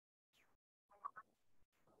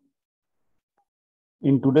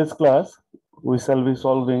In today's class, we shall be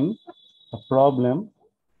solving a problem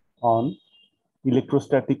on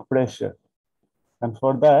electrostatic pressure. And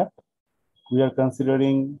for that, we are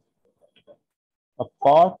considering a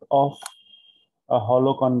part of a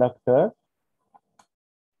hollow conductor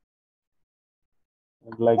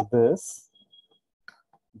like this.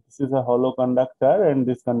 This is a hollow conductor and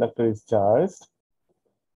this conductor is charged.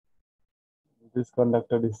 This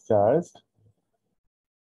conductor is charged.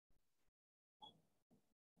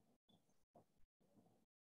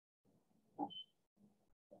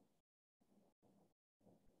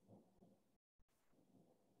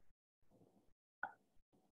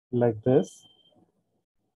 Like this.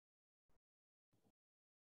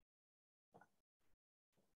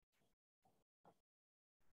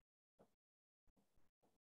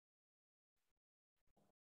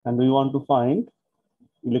 And we want to find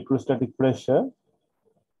electrostatic pressure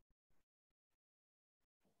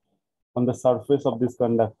on the surface of this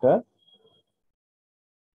conductor.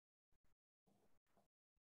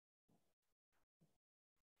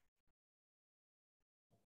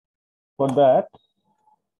 For that,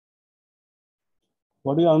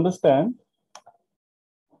 what do you understand?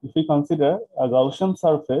 If we consider a Gaussian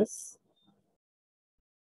surface,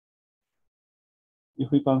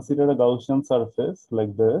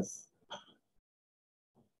 like this,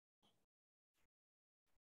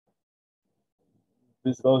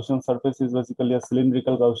 this Gaussian surface is basically a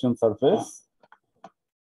cylindrical Gaussian surface.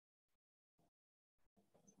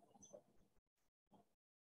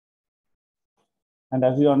 And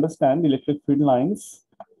as you understand, electric field lines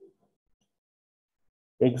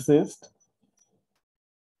exist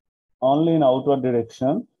only in outward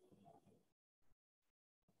direction.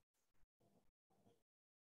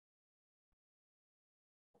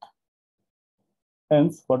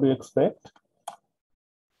 Hence, what do you expect?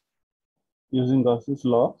 Using Gauss's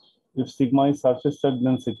law, if sigma is surface charge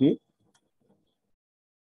density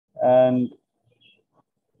and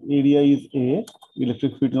area is A,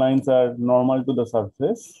 electric field lines are normal to the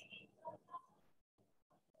surface.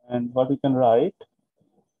 And what we can write?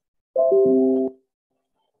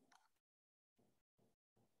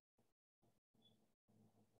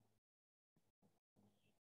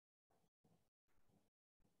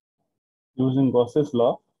 Using Gauss's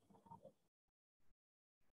law,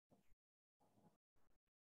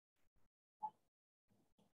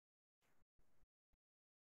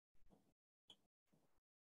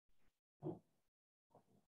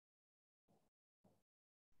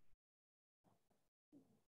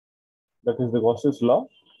 that is the Gauss's law.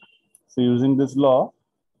 So using this law,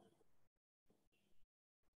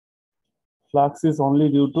 flux is only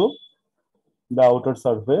due to the outer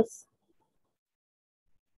surface,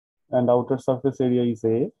 and outer surface area is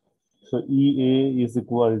A. So EA is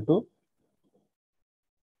equal to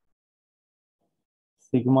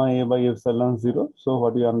sigma A by epsilon 0. So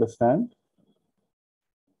what do you understand?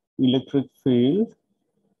 Electric field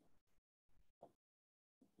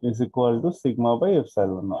is equal to sigma by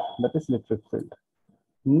epsilon naught. That is electric field.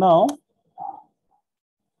 Now,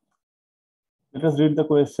 let us read the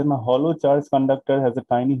question. A hollow charged conductor has a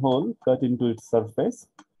tiny hole cut into its surface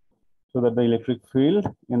so that the electric field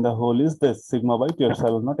in the hole is this sigma by 2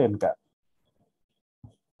 epsilon naught n cap.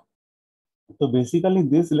 So basically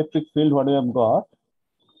this electric field what we have got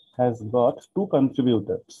has got two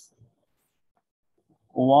contributors.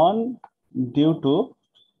 One due to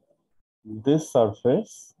this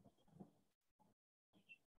surface,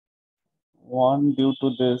 one due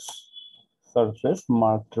to this surface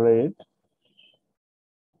marked red,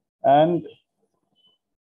 and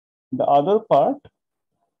the other part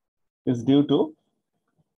is due to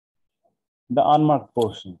the unmarked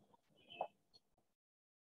portion.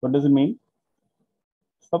 What does it mean?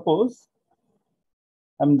 Suppose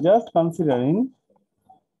I'm just considering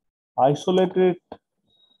isolated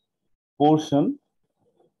portion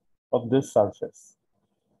of this surface.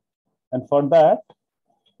 And for that,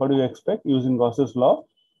 what do you expect? Using Gauss's law,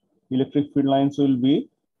 electric field lines will be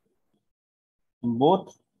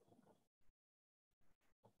both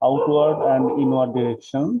outward and inward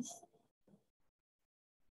directions.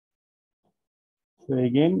 So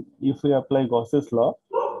again, if we apply Gauss's law,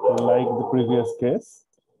 like the previous case,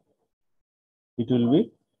 it will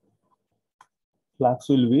be, flux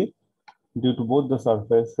will be due to both the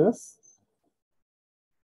surfaces.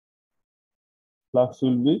 Flux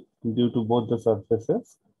will be due to both the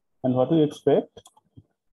surfaces. And what we expect?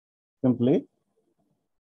 Simply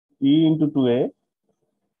E into 2A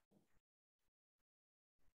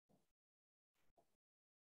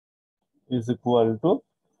is equal to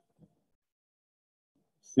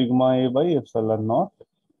sigma A by epsilon naught.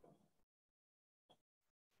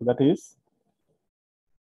 That is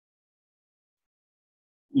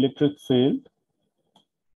electric field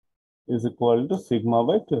is equal to sigma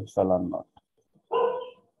by 2 epsilon naught.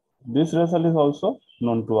 This result is also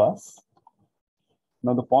known to us.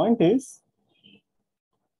 Now the point is,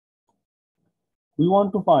 we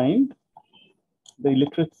want to find the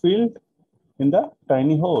electric field in the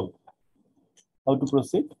tiny hole. How to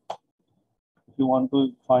proceed? If you want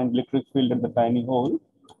to find electric field in the tiny hole,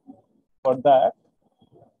 for that,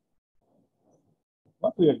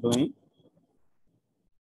 what we are doing,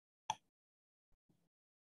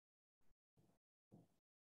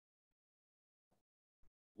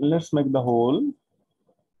 let's make the hole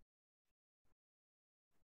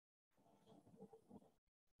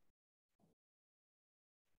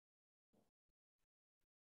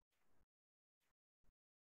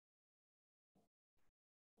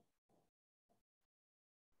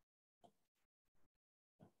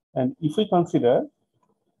and if we consider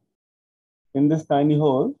in this tiny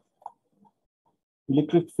hole,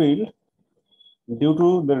 electric field due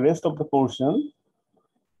to the rest of the portion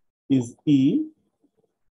is E,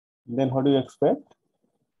 then what do you expect?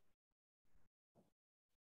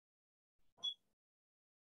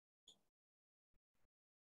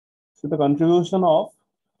 So the contribution of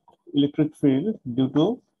electric field due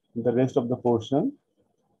to the rest of the portion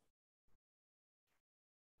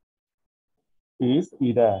is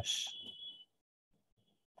E dash.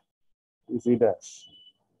 Is E dash.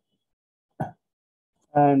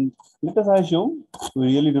 And let us assume we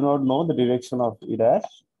really do not know the direction of E dash.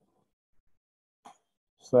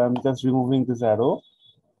 So I'm just removing this arrow.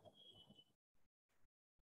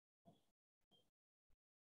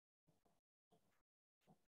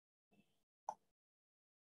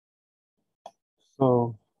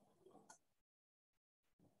 So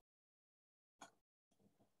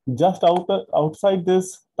just outside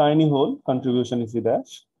this tiny hole, contribution is E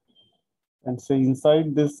dash. And say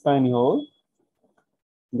inside this tiny hole,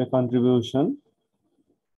 the contribution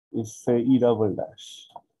is say E double dash.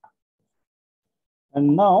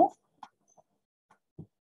 And now,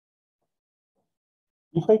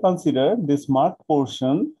 if I consider this marked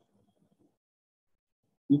portion,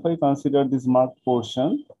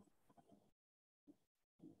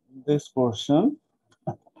 this portion,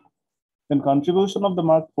 then contribution of the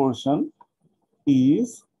marked portion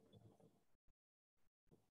is,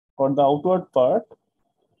 for the outward part,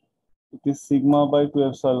 it is sigma by 2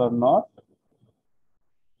 epsilon naught,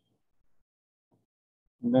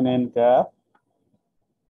 then n cap,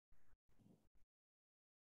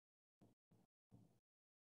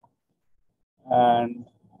 and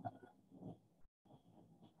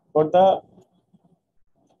for the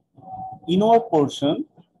inward portion,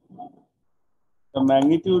 the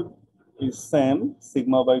magnitude is same,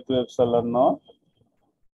 sigma by 2 epsilon naught,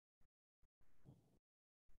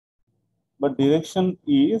 but direction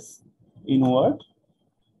is inward,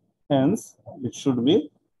 hence it should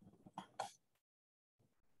be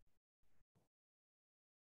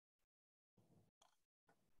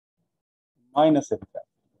minus n cap.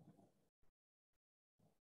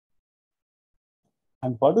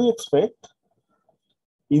 And what do you expect?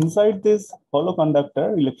 Inside this hollow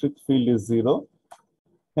conductor, electric field is 0.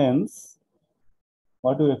 Hence,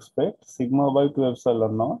 what do you expect? Sigma by 2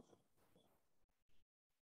 epsilon naught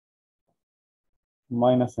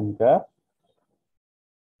minus n cap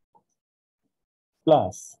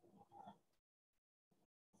plus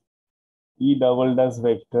E double dash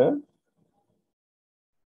vector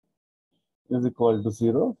is equal to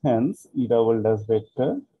 0. Hence, E double dash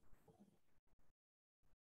vector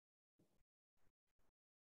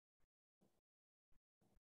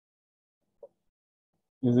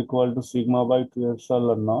is equal to sigma by 2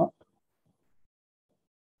 epsilon naught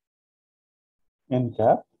n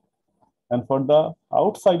cap. And for the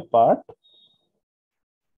outside part,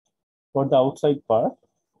 what do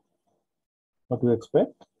you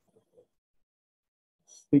expect?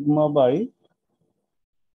 Sigma by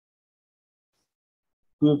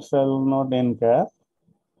 2 epsilon naught n cap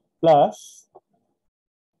plus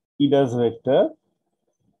E dash vector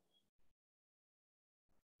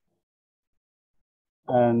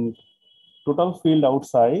and total field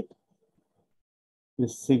outside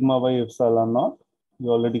is sigma by epsilon naught. We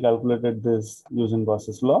already calculated this using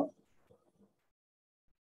Gauss's law.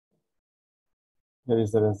 Here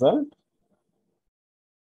is the result.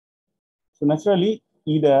 So naturally,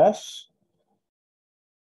 E dash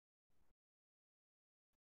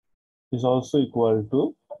is also equal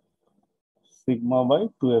to sigma by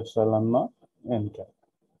 2 epsilon naught n cap.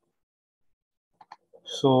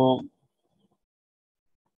 So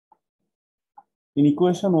in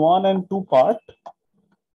equation 1 and 2 part,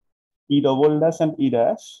 E double dash and E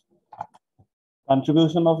dash,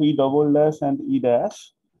 contribution of E double dash and E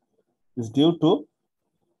dash is due to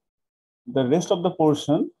the rest of the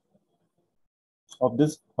portion of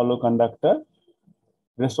this hollow conductor.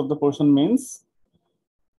 Rest of the portion means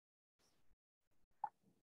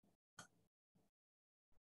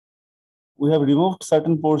we have removed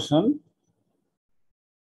certain portion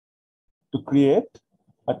to create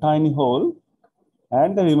a tiny hole,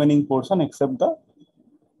 and the remaining portion except the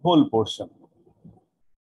whole portion.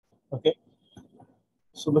 Okay.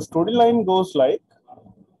 So the storyline goes like,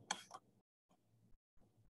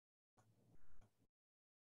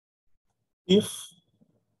 if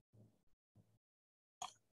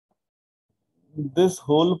this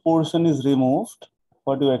whole portion is removed,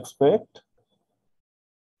 what do you expect?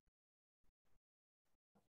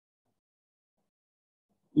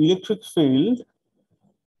 Electric field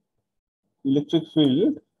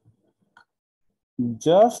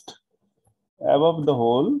just above the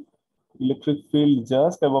hole, electric field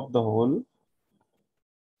just above the hole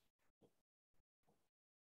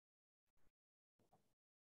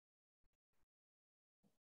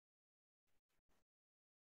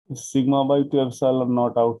is sigma by 2 epsilon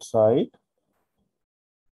naught outside,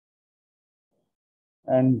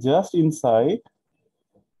 and just inside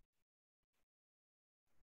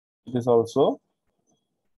it is also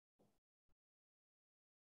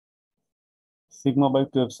sigma by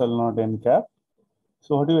 2 epsilon naught n cap.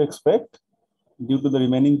 So what do you expect? Due to the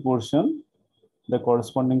remaining portion, the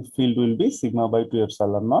corresponding field will be sigma by 2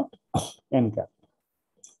 epsilon naught n cap.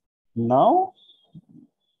 Now,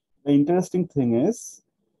 the interesting thing is,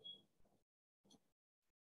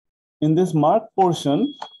 in this marked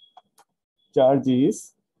portion, charge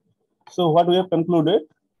is, so what we have concluded,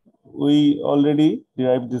 we already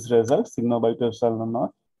derived this result, sigma by 2 epsilon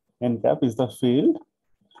naught n cap is the field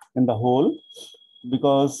in the hole,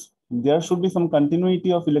 because there should be some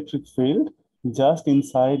continuity of electric field just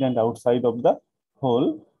inside and outside of the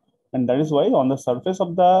hole. And that is why on the surface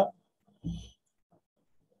of the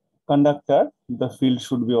conductor, the field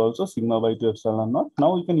should be also sigma by 2 epsilon naught.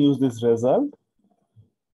 Now we can use this result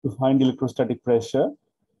to find electrostatic pressure.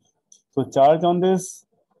 So charge on this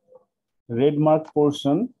red marked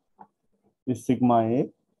portion is sigma A,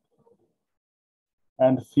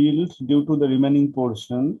 and field due to the remaining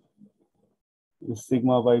portion is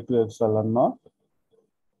sigma by 2 epsilon naught.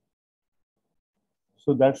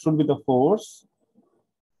 So that should be the force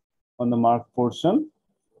on the marked portion.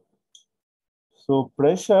 So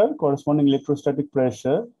pressure, corresponding electrostatic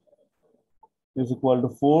pressure, is equal to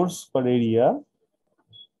force per area,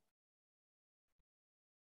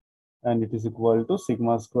 and it is equal to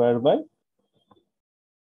sigma square by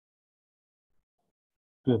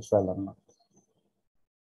 2 epsilon naught.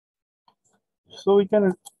 So we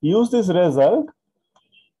can use this result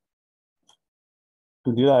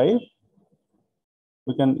to derive,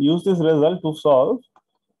 we can use this result to solve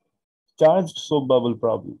charged soap bubble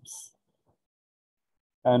problems.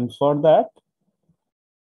 And for that,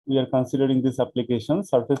 we are considering this application.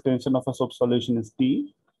 Surface tension of a soap solution is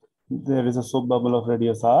T. There is a soap bubble of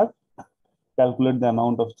radius R. Calculate the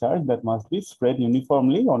amount of charge that must be spread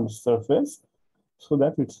uniformly on the surface so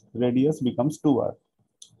that its radius becomes 2R.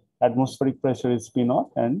 Atmospheric pressure is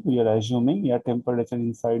P0, and we are assuming air temperature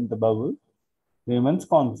inside the bubble remains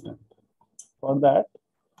constant. For that,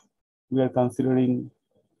 we are considering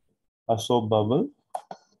a soap bubble.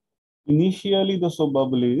 Initially, the soap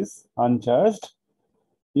bubble is uncharged.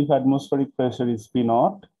 If atmospheric pressure is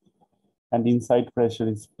P0 and inside pressure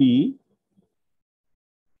is P,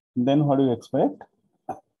 then what do you expect?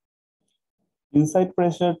 Inside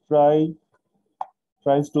pressure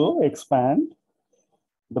tries to expand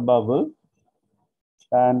the bubble,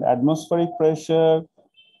 and atmospheric pressure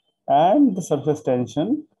and the surface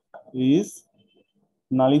tension is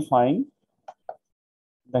nullifying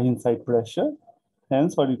the inside pressure.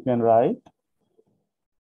 Hence, what you can write,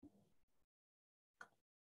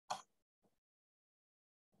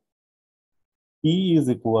 P is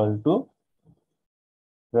equal to,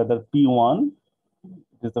 rather P1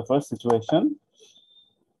 is the first situation,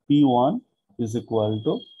 P1 is equal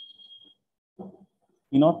to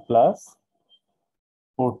P0 plus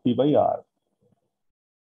 40 by R,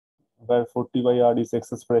 where 40 by R is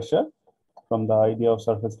excess pressure. From the idea of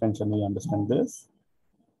surface tension, we understand this.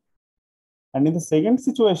 And in the second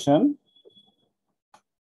situation,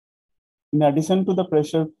 in addition to the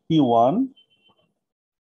pressure P1,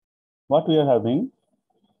 what we are having?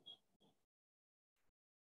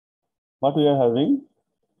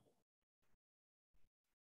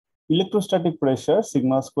 Electrostatic pressure,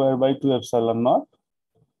 sigma square by 2 epsilon naught,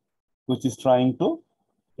 which is trying to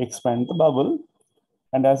expand the bubble.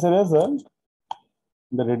 And as a result,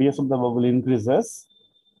 the radius of the bubble increases.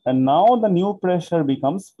 And now the new pressure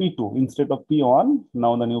becomes P2 instead of P1.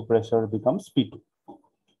 Now the new pressure becomes P2.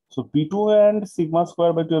 So P2 and sigma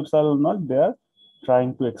square by 2 epsilon naught, they are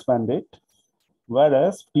trying to expand it.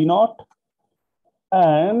 Whereas P naught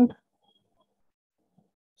and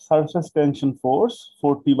surface tension force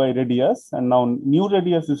 40 by radius, and now new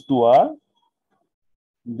radius is 2r.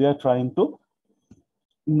 They are trying to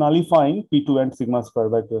nullifying P2 and sigma square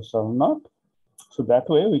by 2 epsilon naught. So that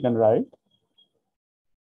way we can write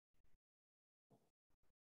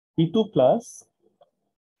P2 plus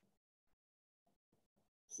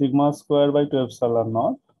sigma square by 2 epsilon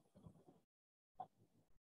naught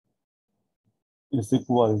is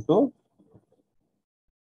equal to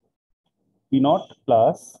P naught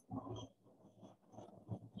plus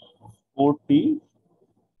 40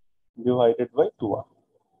 divided by 2r.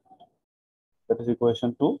 That is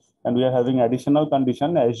equation 2. And we are having additional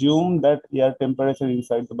condition. Assume that air temperature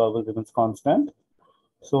inside the bubble remains constant.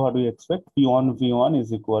 So what do we expect? P1 V1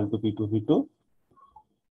 is equal to P2 V2.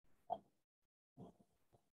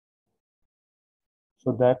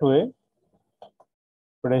 So that way,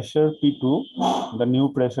 pressure P2, the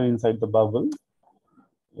new pressure inside the bubble,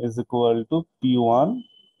 is equal to P1,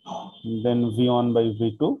 then V1 by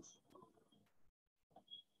V2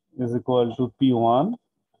 is equal to P1,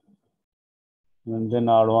 and then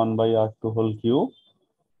R1 by R2 whole cube.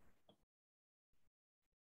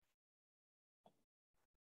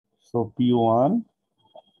 So P1,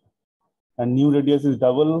 and new radius is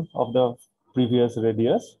double of the previous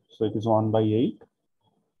radius. So it is 1 by 8.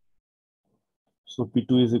 So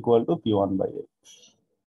P2 is equal to P1 by 8.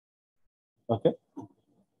 Okay.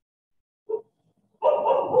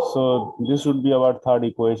 So this would be our third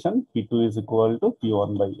equation. P2 is equal to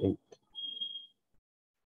P1 by 8.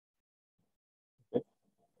 Okay.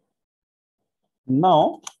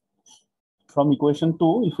 Now, from equation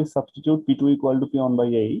 2, if we substitute P2 equal to P1 by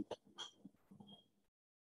 8,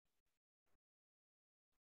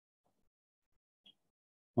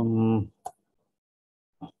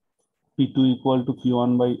 P2 equal to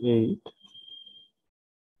P1 by 8.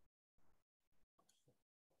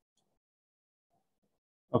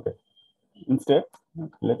 Okay. Instead,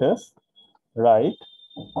 let us write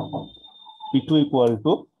P2 equal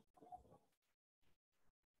to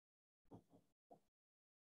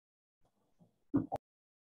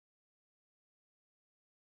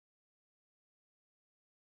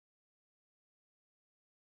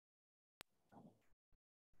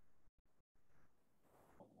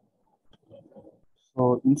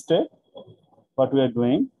so instead, what we are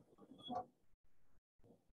doing,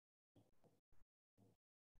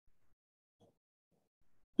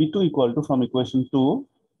 P2 equal to from equation 2,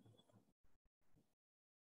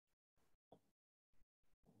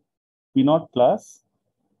 P naught plus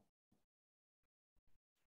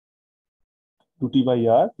 2T by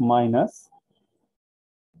R minus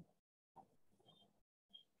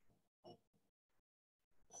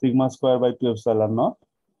sigma square by 2 epsilon naught,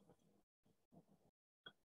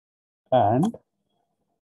 and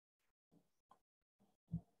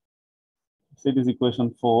so it is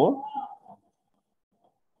equation 4.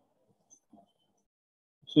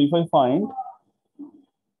 So if I find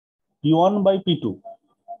P1 by P2,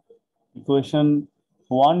 equation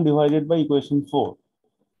 1 divided by equation 4.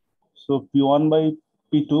 So P1 by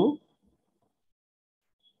P2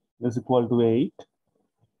 is equal to 8.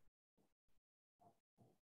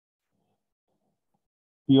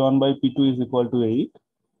 P1 by P2 is equal to 8.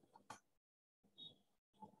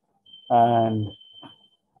 And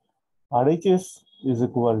RHS is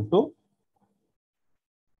equal to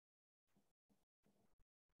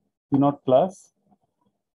P naught plus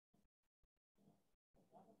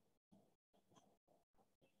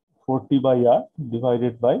 40 by R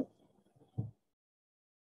divided by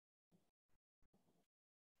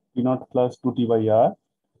P naught plus 2T by R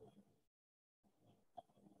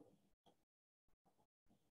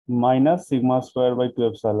minus sigma square by 2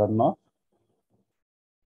 epsilon naught.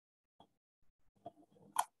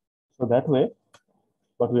 So that way,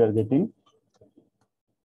 what we are getting,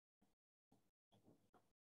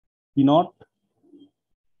 P naught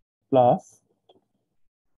plus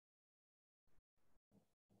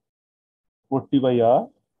 40 by R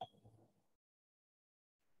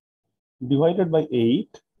divided by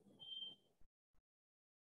 8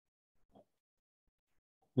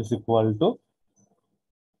 is equal to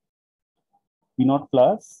P naught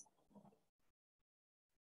plus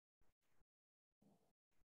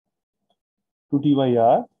 2T by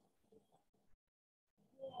R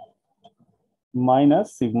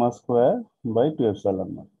minus sigma square by 2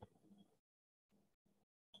 epsilon naught.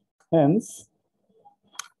 Hence,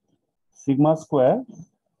 sigma square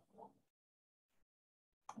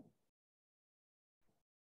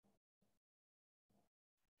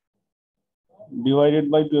divided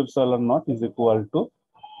by 2 epsilon naught is equal to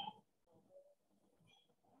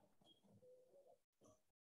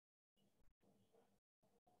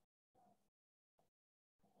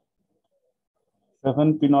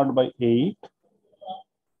 7 p naught by 8,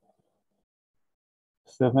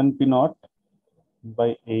 7 p naught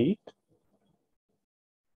by 8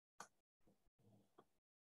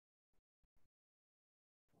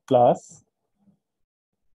 plus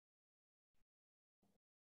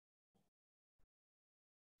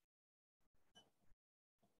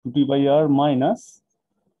 2t by r minus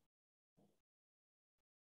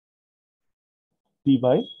t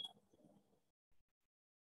by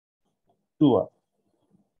 2r.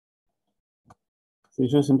 So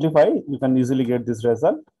if you simplify, you can easily get this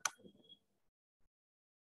result.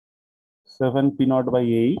 7 p naught by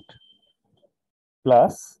 8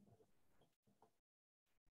 plus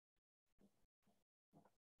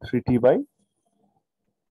 3t by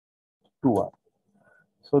 2r.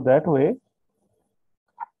 So that way,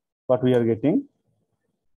 what we are getting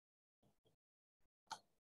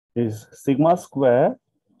is sigma square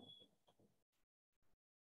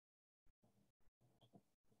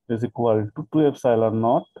is equal to 2 epsilon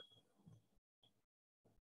naught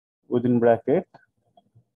within bracket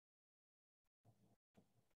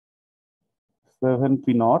 7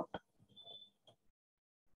 p naught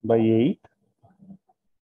by 8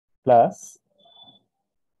 plus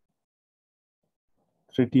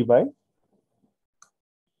 3t by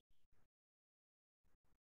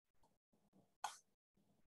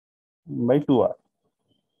 2r.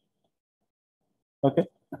 Okay,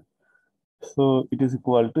 so it is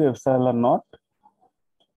equal to epsilon naught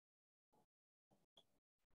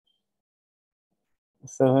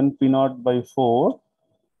 7 p naught by 4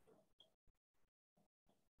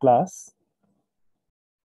 plus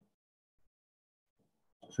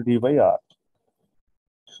 3t by r.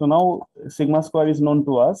 So now sigma square is known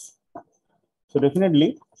to us. So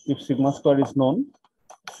definitely, if sigma square is known,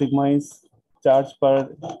 sigma is charge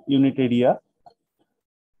per unit area.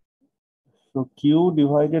 So Q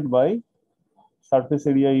divided by surface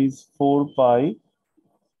area is 4 pi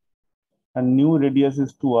and new radius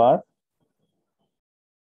is 2r.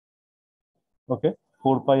 Okay,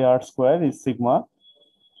 4 pi r square is sigma.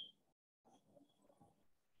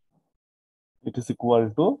 It is equal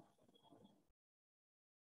to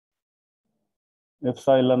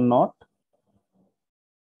epsilon naught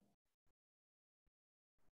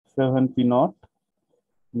 7 p naught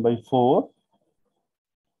by 4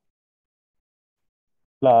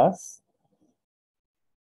 plus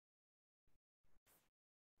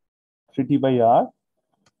 3t by r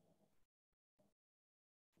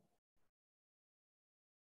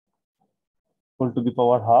equal to the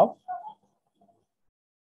power half.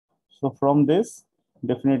 So from this,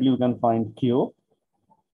 definitely we can find Q.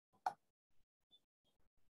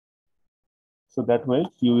 So that way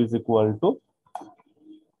Q is equal to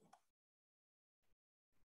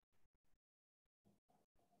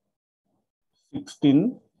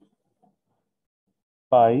 16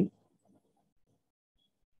 pi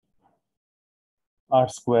r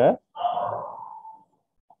square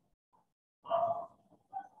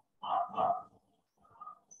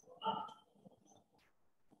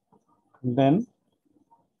then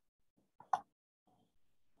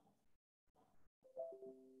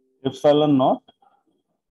epsilon naught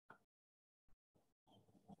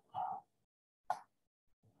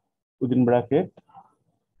within bracket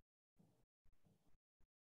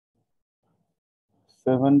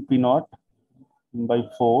 7 p naught by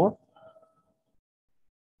 4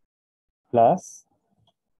 plus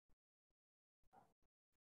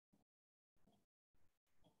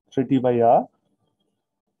 3t by r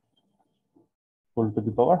equal to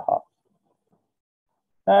the power half.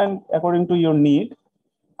 And according to your need,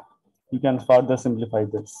 you can further simplify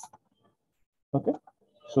this. Okay,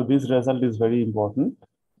 so this result is very important.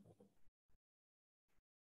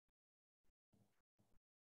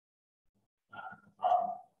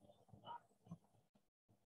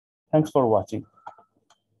 Thanks for watching.